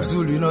 Yes, I speak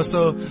Zulu, you know,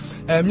 so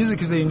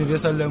music is a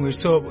universal language.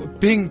 So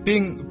being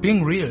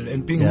real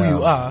and being who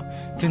you are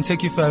can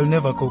take you far. You'll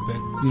never go back.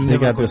 You'll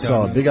Big never up go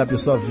yourself. down. Big up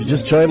yourself. If you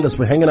just joined us,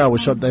 we're hanging out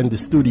with Shota in the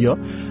studio,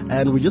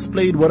 and we just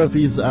played one of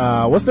his,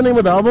 what's the name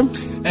of the album?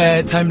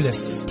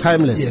 Timeless.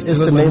 Timeless Yes, is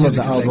the because my name of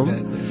the music is like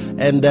album. that, yes.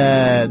 And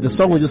the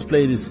song we just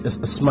played is a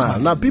Smile.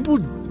 Now, people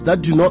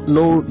that do not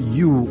know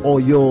you or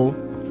your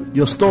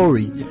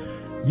story,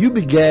 you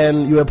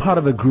were part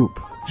of a group,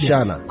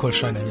 Yes, Shana. called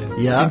Shana,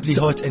 Yeah. Simply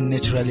hot and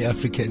naturally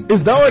African.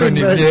 Is that what it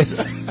Acronym,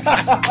 means?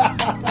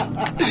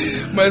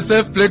 Yes.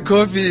 Myself, Black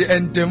Coffee,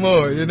 and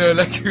Demo, you know,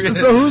 like.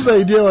 So whose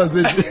idea was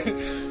it?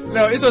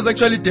 No, it was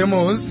actually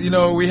Demo's. You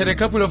know, we had a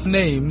couple of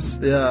names.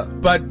 Yeah.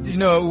 But, you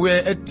know, we're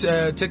at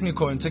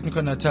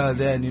Technico Natal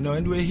then, you know,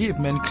 and we're hip,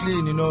 man,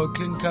 clean, you know,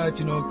 clean cut,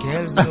 you know,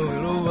 girls, you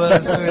know, over.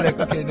 So we're like,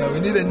 okay, now we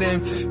need a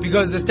name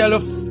because the style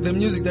of the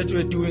music that we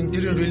were doing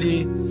didn't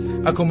really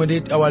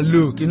accommodate our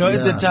look. You know,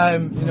 at the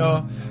time, you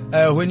know,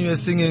 when you were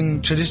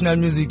singing traditional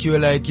music, you were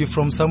like, you're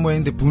from somewhere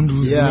in the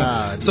Bundus, you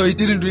know. So it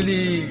didn't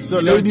really, so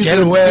you know, ladies get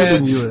were where,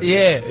 feeling you.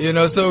 yeah, you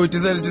know, so we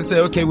decided to say,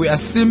 okay, we are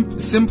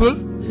simple,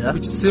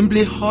 which is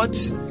simply hot,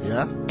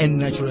 and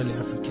naturally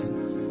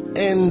African.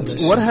 And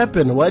So what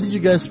happened? Why did you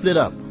guys split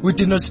up? we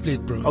did not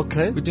split, bro.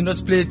 Okay. We did not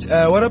split.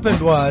 What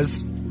happened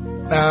was,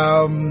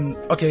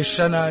 okay,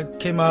 Shana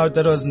came out,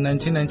 that was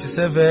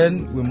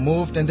 1997, we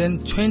moved, and then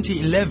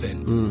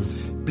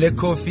 2011, Black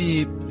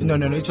Coffee, no,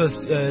 it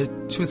was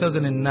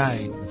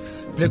 2009.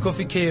 Black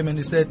Coffee came and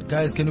he said,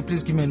 guys, can you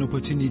please give me an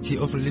opportunity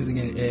of releasing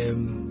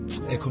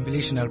a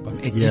compilation album,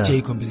 a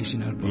DJ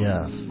compilation album.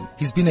 Yeah.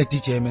 He's been a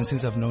DJ, man,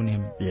 since I've known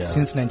him. Yeah.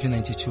 Since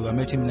 1992. I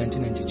met him in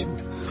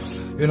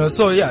 1992. You know,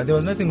 so yeah, there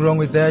was nothing wrong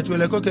with that. We're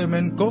like, okay,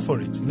 man, go for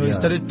it. You know, he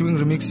started doing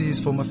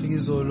remixes for Mafiki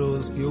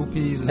Zolos,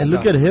 POPs and stuff.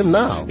 Look at him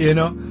now. You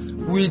know,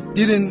 we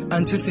didn't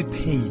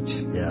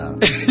anticipate,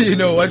 you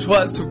know, what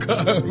was to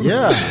come.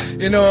 Yeah.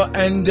 You know,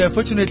 and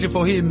fortunately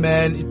for him,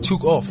 man, it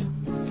took off.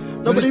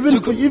 No, but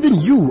even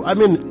you, I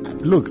mean,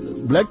 look,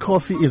 Black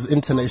Coffee is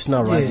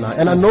international right now.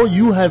 And I know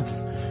you have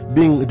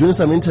been doing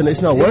some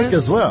international work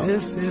as well.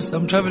 Yes.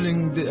 I'm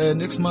traveling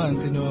next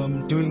month. You know,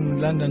 I'm doing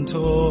London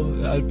tour.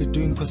 I'll be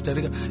doing Costa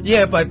Rica.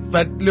 Yeah, but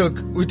look,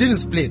 we didn't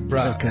split,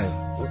 bro. Okay.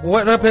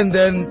 What happened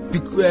then?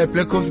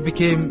 Black Coffee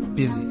became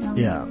busy.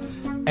 Yeah.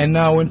 And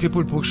now when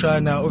people book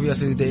Shana,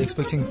 obviously they're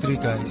expecting 3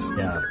 guys.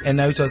 Yeah. And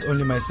now it was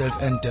only myself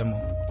and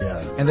Demo. Yeah.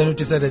 And then we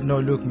decided, no,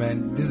 look,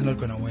 man, this is not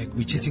going to work.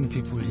 We're cheating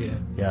people here.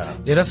 Yeah.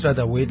 Let us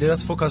rather wait. Let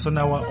us focus on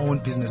our own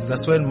business.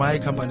 That's when my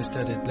company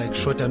started, like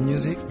Shota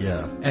Music.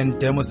 Yeah. And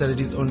Demo started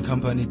his own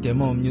company,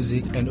 Demo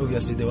Music. And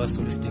obviously there was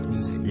Solistic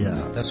Music.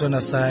 Yeah. That's when I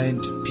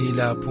signed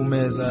Pila,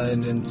 Pumeza,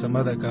 and then some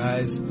other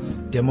guys.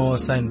 Demo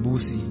signed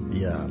Busi.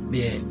 Yeah.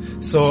 Yeah.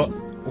 So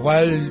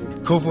while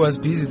Kofi was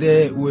busy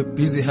there, we were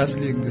busy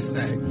hustling this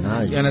side.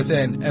 Nice. You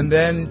understand? And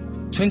then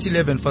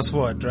 2011, fast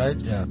forward, right?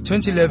 Yeah.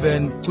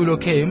 2011, Tulo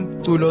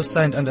came. Tulo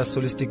signed under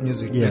Solistic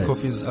Music, Yes.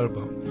 Kofi's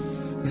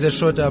album. He said,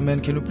 Shorter,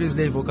 man, can you please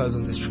lay vocals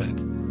on this track?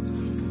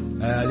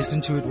 I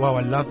listened to it. Wow,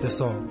 I love the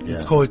song. Yeah.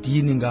 It's called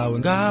Yini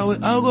Ngawe.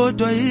 Ngawe, I'll go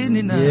to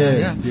Yini now.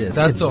 Yes, Yeah, yes.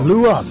 that It song.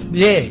 blew up.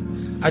 Yeah.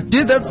 I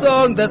did that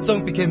song. That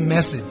song became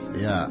massive.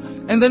 Yeah.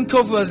 And then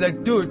Kofi was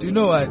like, dude, you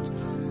know what?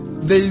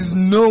 There is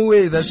no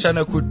way that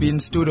Shana could be in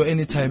studio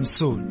anytime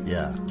soon.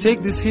 Yeah.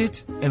 Take this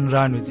hit and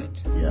run with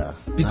it. Yeah.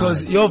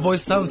 Because Nice. your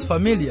voice sounds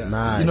familiar,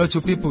 Nice. you know, to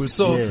people.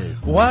 So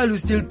Yes. while you're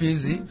still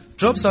busy,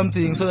 drop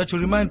something so that you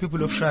remind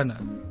people of Shana.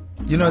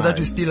 You know, that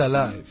you're still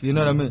alive. You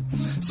know what I mean?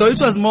 So it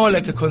was more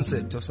like a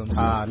concept of some sort.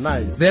 Ah,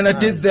 nice. Then I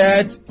did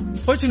that.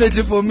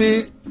 Fortunately for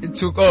me, it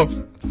took off.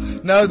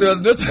 Now there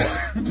was no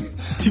time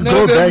To now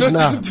go there's back no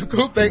now. time to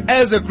go back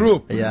as a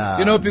group. Yeah.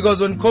 You know,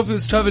 because when Kofi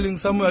is traveling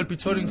somewhere, I'll be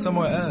touring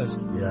somewhere else.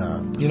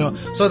 Yeah. You know,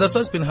 so that's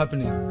what's been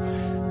happening.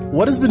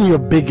 What has been your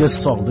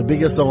biggest song, the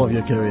biggest song of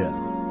your career?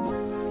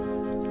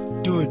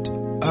 Dude,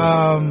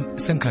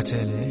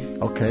 Senkatele.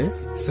 Okay.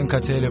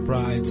 Senkatele, bro.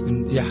 It's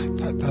been,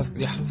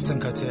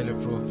 Senkatele,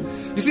 bro.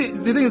 You see,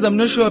 the thing is, I'm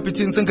not sure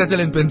between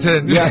Senkatele and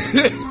Benten. Yeah.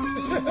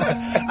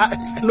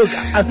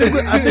 I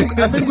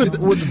think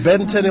with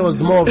Ben 10 it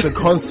was more of the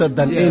concept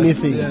than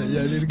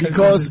anything.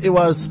 Because it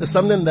was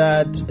something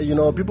that, you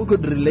know, people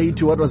could relate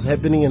to what was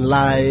happening in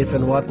life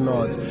and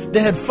whatnot. They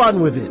had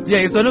fun with it. Yeah,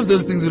 it's one of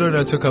those things we don't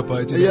want to talk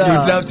about. You know?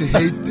 Yeah. You'd love to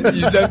hate.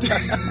 You'd love to.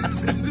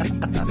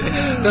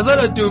 That's what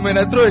I do, man.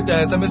 I throw it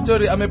as I'm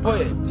a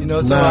poet, you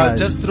know, so I Nice.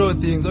 just throw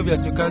things.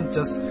 Obviously, you can't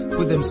just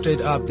put them straight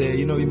up there.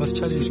 You know, you must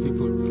challenge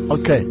people.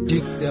 Okay.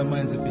 Dig their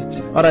minds a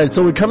bit. All right,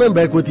 so we're coming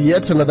back with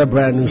yet another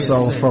brand new Yes,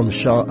 song sir. from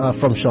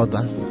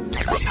Shota.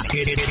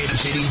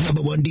 City's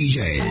number one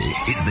DJ.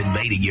 It's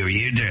invading your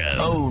eardrum.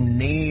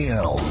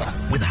 Oneal.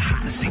 With the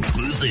hottest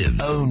exclusive.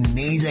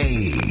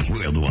 Oneezy.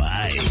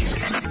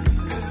 Worldwide.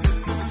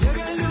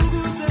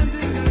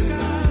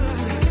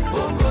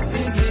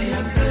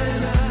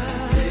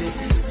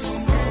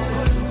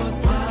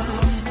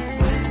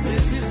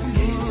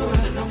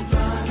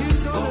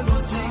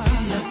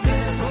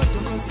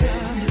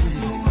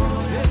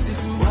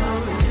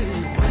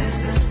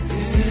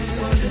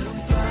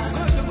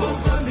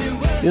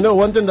 You know,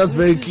 one thing that's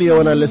very clear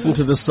when I listen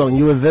to this song,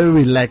 you were very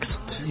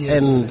relaxed.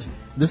 Yes. And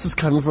this is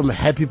coming from a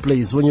happy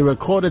place when you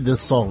recorded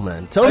this song,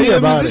 man. Tell Are me you a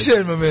about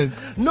musician, it. my man?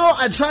 No,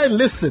 I try and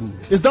listen.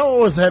 Is that what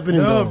was happening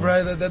No, though?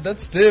 brother,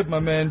 that's deep, my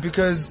man,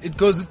 because it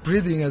goes with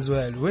breathing as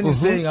well. When you're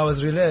saying I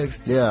was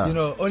relaxed, Yeah. you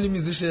know, only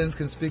musicians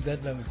can speak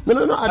that language.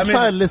 No, I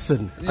try and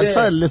listen. I yeah,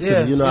 try and listen,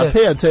 yeah, you know, I yeah.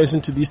 pay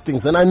attention to these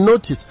things and I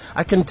notice,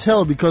 I can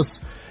tell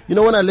because, you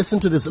know, when I listen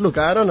to this, look,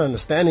 I don't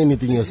understand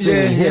anything you're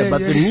saying here, but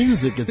the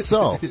music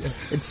itself,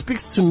 it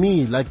speaks to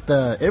me, like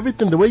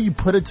everything, the way you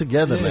put it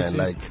together, Yes,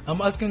 man, yes. like.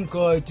 I'm asking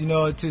God, you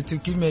know, to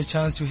give me a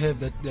chance to have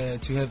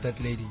that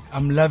lady.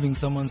 I'm loving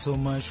someone so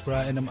much,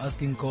 bruh, and I'm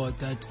asking God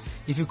that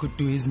if He could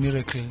do His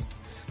miracle,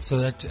 so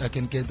that I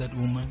can get that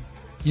woman.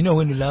 You know,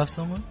 when you love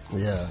someone,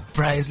 Yeah.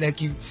 bruh, it's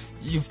like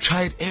you've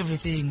tried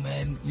everything,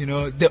 man. You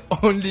know, the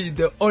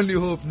only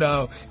hope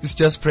now is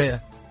just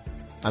prayer.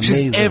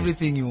 Amazing. Just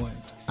everything you want.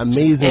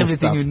 Amazing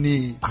Everything stuff. you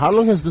need. How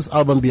long has this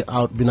album been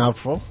out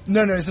for?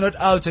 No, it's not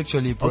out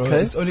actually, bro. Okay,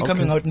 It's only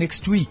coming okay. out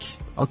next week.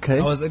 Okay.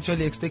 I was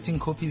actually expecting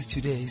copies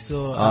today,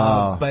 so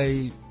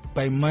by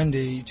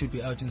Monday it should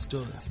be out in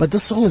stores. But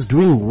this song is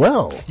doing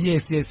well.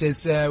 Yes.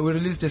 We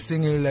released a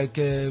single like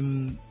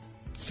 3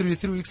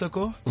 weeks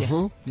ago.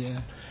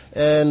 Yeah.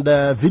 And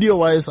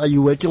video-wise, are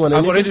you working on I've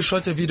anything? already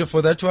shot a video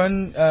for that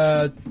one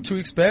 2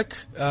 weeks back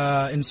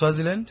in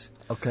Swaziland.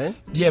 Okay.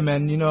 Yeah,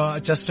 man, you know,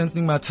 just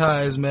strengthening my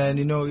ties, man.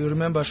 You know, you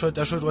remember I shot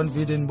one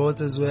video in Bots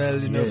as well,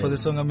 you know, for the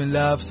song I'm in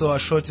Love. So I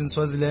shot in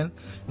Swaziland.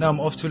 Now I'm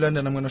off to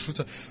London. I'm going to shoot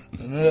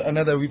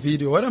another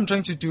video. What I'm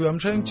trying to do, I'm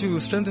trying to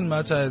strengthen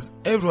my ties.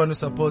 Everyone who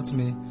supports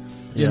me,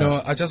 you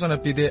know, I just want to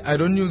be there. I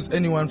don't use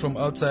anyone from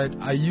outside.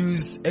 I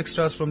use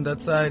extras from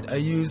that side. I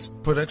use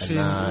production,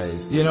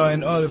 Nice. you know,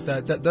 and all of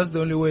that. That's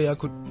the only way I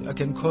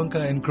can conquer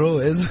and grow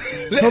as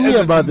Tell me as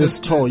a about this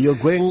business. tour. You're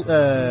going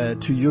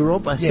to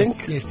Europe, I Yes,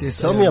 think? yes.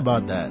 Tell me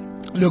about that.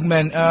 Look,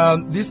 man,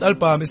 this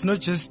album is not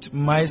just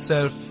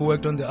myself who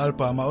worked on the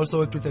album. I also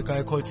worked with a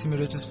guy called Timmy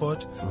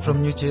Regisford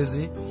from New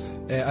Jersey,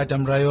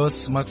 Adam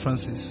Rayos, Mark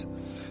Francis.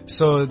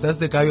 So that's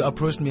the guy who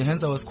approached me.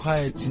 Hence, I was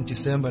quiet in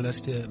December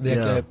last year.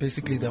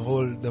 Basically the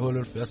whole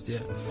of last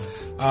year,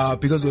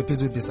 because we were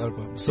busy with this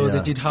album. So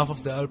they did half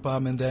of the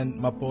album, and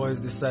then my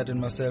boys, this side, and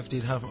myself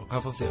did half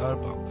of the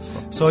album.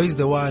 So he's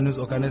the one who's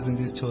organizing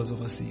these tours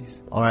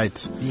overseas. All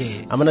right.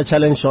 Yeah. I'm going to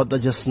challenge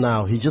Shota just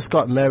now. He just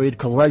got married.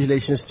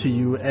 Congratulations to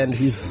you. And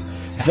he's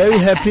very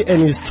happy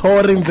and he's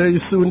touring very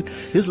soon.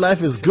 His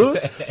life is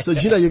good. So,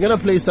 Gina, you're going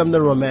to play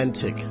something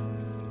romantic.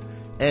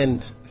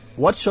 And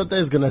what Shota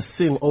is going to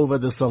sing over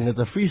the song is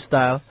a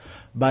freestyle,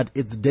 but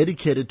it's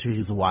dedicated to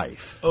his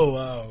wife. Oh,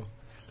 wow.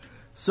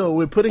 So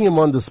we're putting him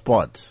on the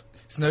spot.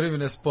 It's not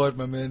even a sport,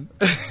 my man.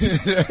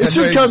 It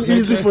should come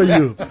easy for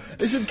you.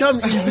 It should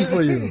come easy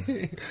for you.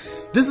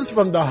 This is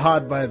from the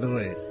heart, by the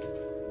way.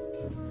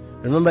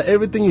 Remember,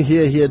 everything you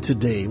hear here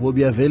today will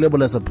be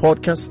available as a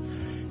podcast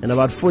in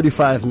about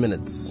 45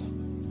 minutes.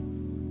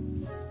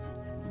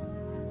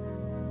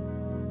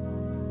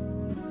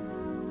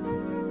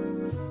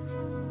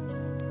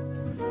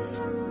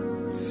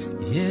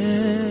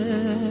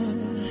 Yeah,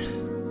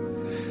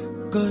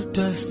 God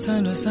does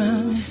send us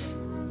some.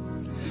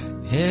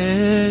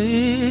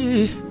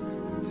 Hey,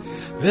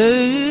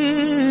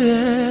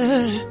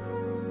 hey,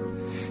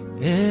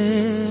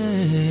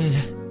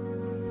 hey,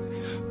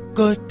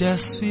 God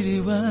does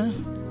sweetie one.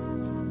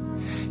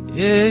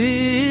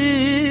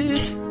 Yeah,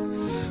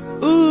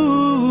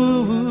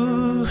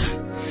 ooh,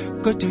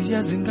 God to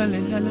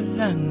yazingalela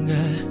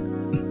langa,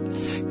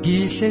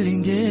 gihleli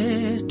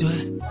ngedwa.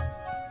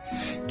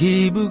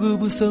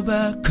 Gibugubuso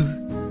bakho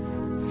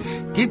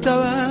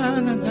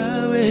ngicabanga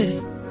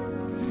ngawe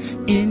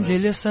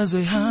indlela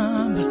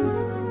esazoyihamba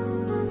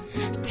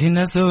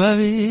thina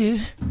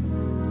sobabili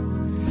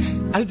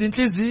athi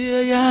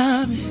inhliziyo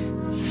yami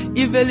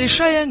ivele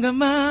ishaya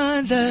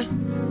ngamandla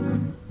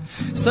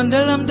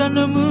sondela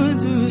mntana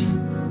omuntu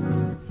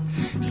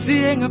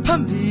siye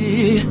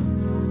ngaphambili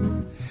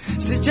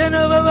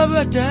sitshena baba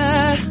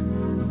badala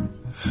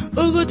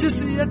ukuthi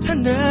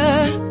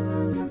siyathandana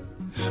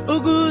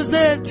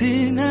ukuze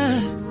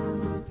thina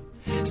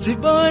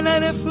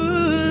sibonane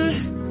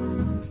futhi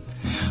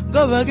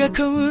ngoba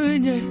akekho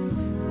omunye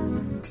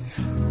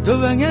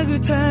ngoba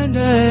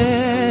ngiyakuthanda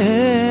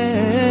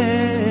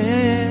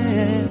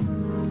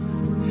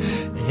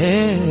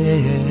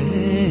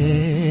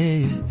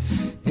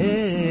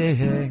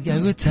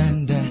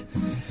ngiyakuthanda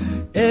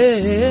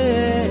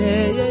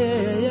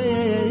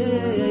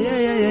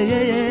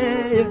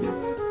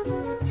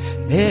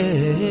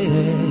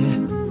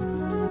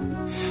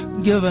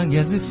Ngoba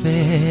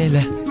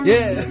ngiyazifela.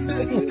 Yeah.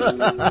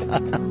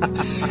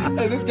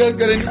 This guy's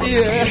got an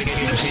ear.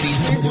 City's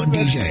 #1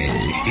 DJ.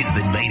 It's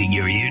invading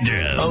your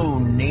eardrum.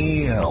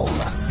 Oneal.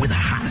 With the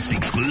hottest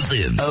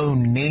exclusive.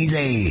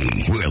 Oneal.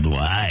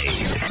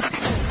 Worldwide.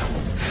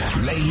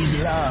 Ladies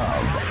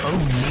love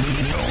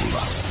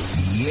Oneal.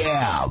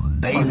 Yeah,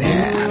 baby.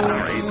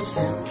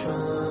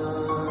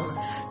 CliffCentral.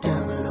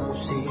 Double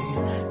OC.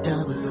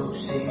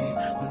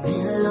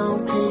 Oneal on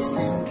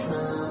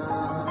CliffCentral.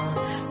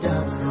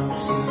 Double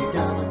OC.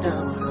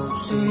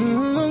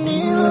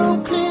 Oneal on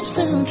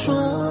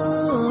CliffCentral.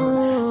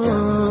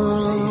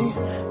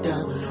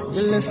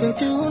 You're listening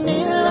to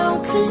Oneal on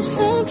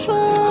CliffCentral.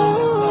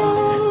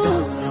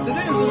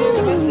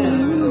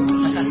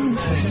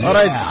 All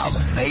right,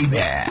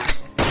 baby.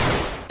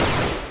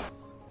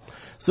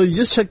 So you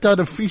just checked out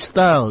a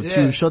freestyle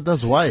to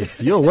Shota's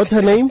wife. Yo, what's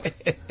her name?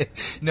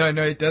 No,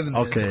 it doesn't.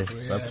 Okay,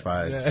 that's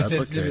fine. Yeah, That's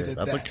okay.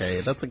 That's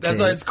okay. That's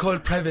why it's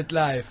called Private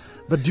Life.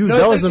 But dude,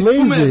 that was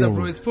amazing.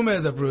 It's Puma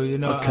as a bro, you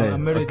know. Okay,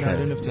 I'm married now, I okay.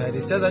 don't have to hide.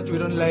 It's just that we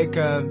don't like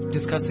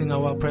discussing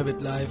our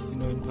private life, you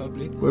know, in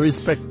public. We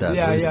respect that.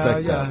 Yeah, we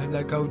respect yeah. that.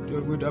 Like I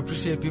would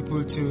appreciate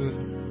people to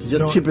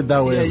Just keep it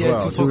that way as well.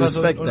 To To focus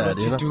respect on that,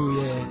 what you know.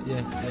 do.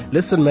 Yeah.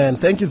 Listen, man,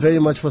 thank you very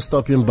much for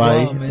stopping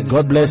by. Wow, man,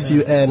 God bless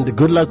you and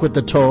good luck with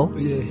the tour.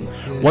 Yeah.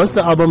 Once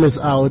the album is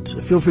out,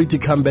 feel free to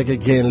come back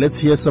again. Let's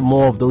hear some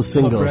more of those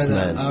singles,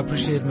 brother, man. I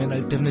appreciate, man.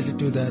 I'll definitely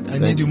do that. I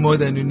need you more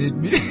than you need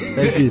me.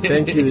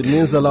 Thank you. It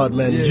means a lot,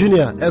 man. Yeah.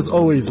 Junior, as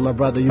always, my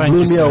brother, you Thank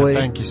blew you, me sir. away.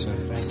 Thank you, sir.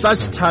 Thank Such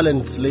you, sir.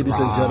 talent, ladies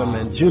and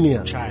gentlemen.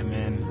 Junior. Try,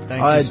 man.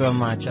 Thank All you right. so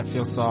much. I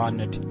feel so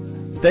honored.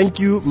 Thank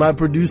you, my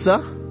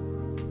producer.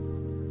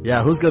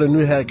 Yeah, who's got a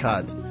new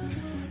haircut?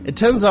 It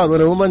turns out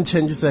when a woman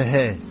changes her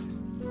hair,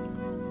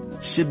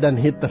 shit done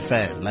hit the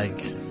fan.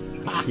 Like,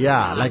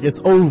 yeah, like it's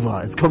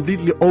over. It's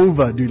completely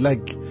over, dude.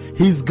 Like,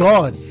 he's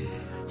gone.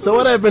 So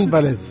what happened,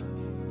 fellas?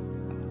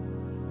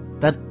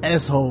 That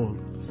asshole.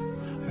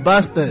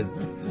 Bastard.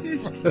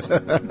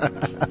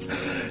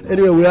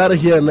 Anyway, we're out of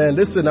here, man.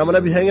 Listen, I'm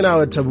gonna be hanging out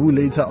with Taboo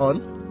later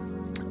on.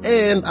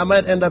 And I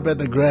might end up at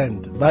the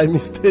Grand by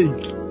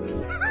mistake.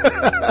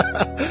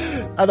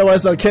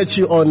 Otherwise, I'll catch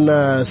you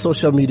on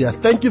social media.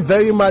 Thank you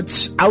very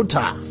much. Outer.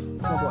 Come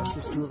on, boys,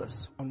 let's do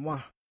this. On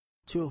 1,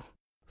 2,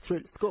 3,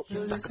 let's go. You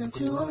listen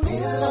to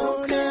Oneal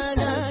on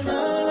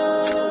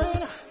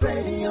CliffCentral.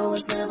 Radio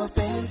has never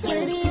been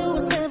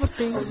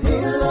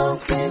Oneal on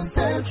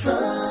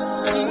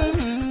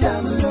CliffCentral.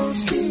 Double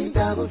OC,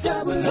 double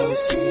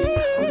OC.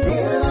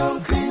 Oneal on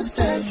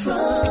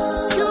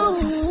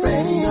CliffCentral.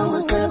 Radio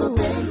has never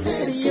been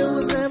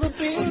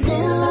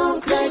Oneal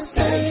on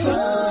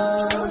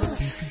CliffCentral.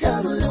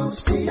 Double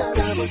OC.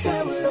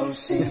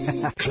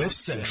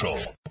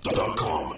 CliffCentral.com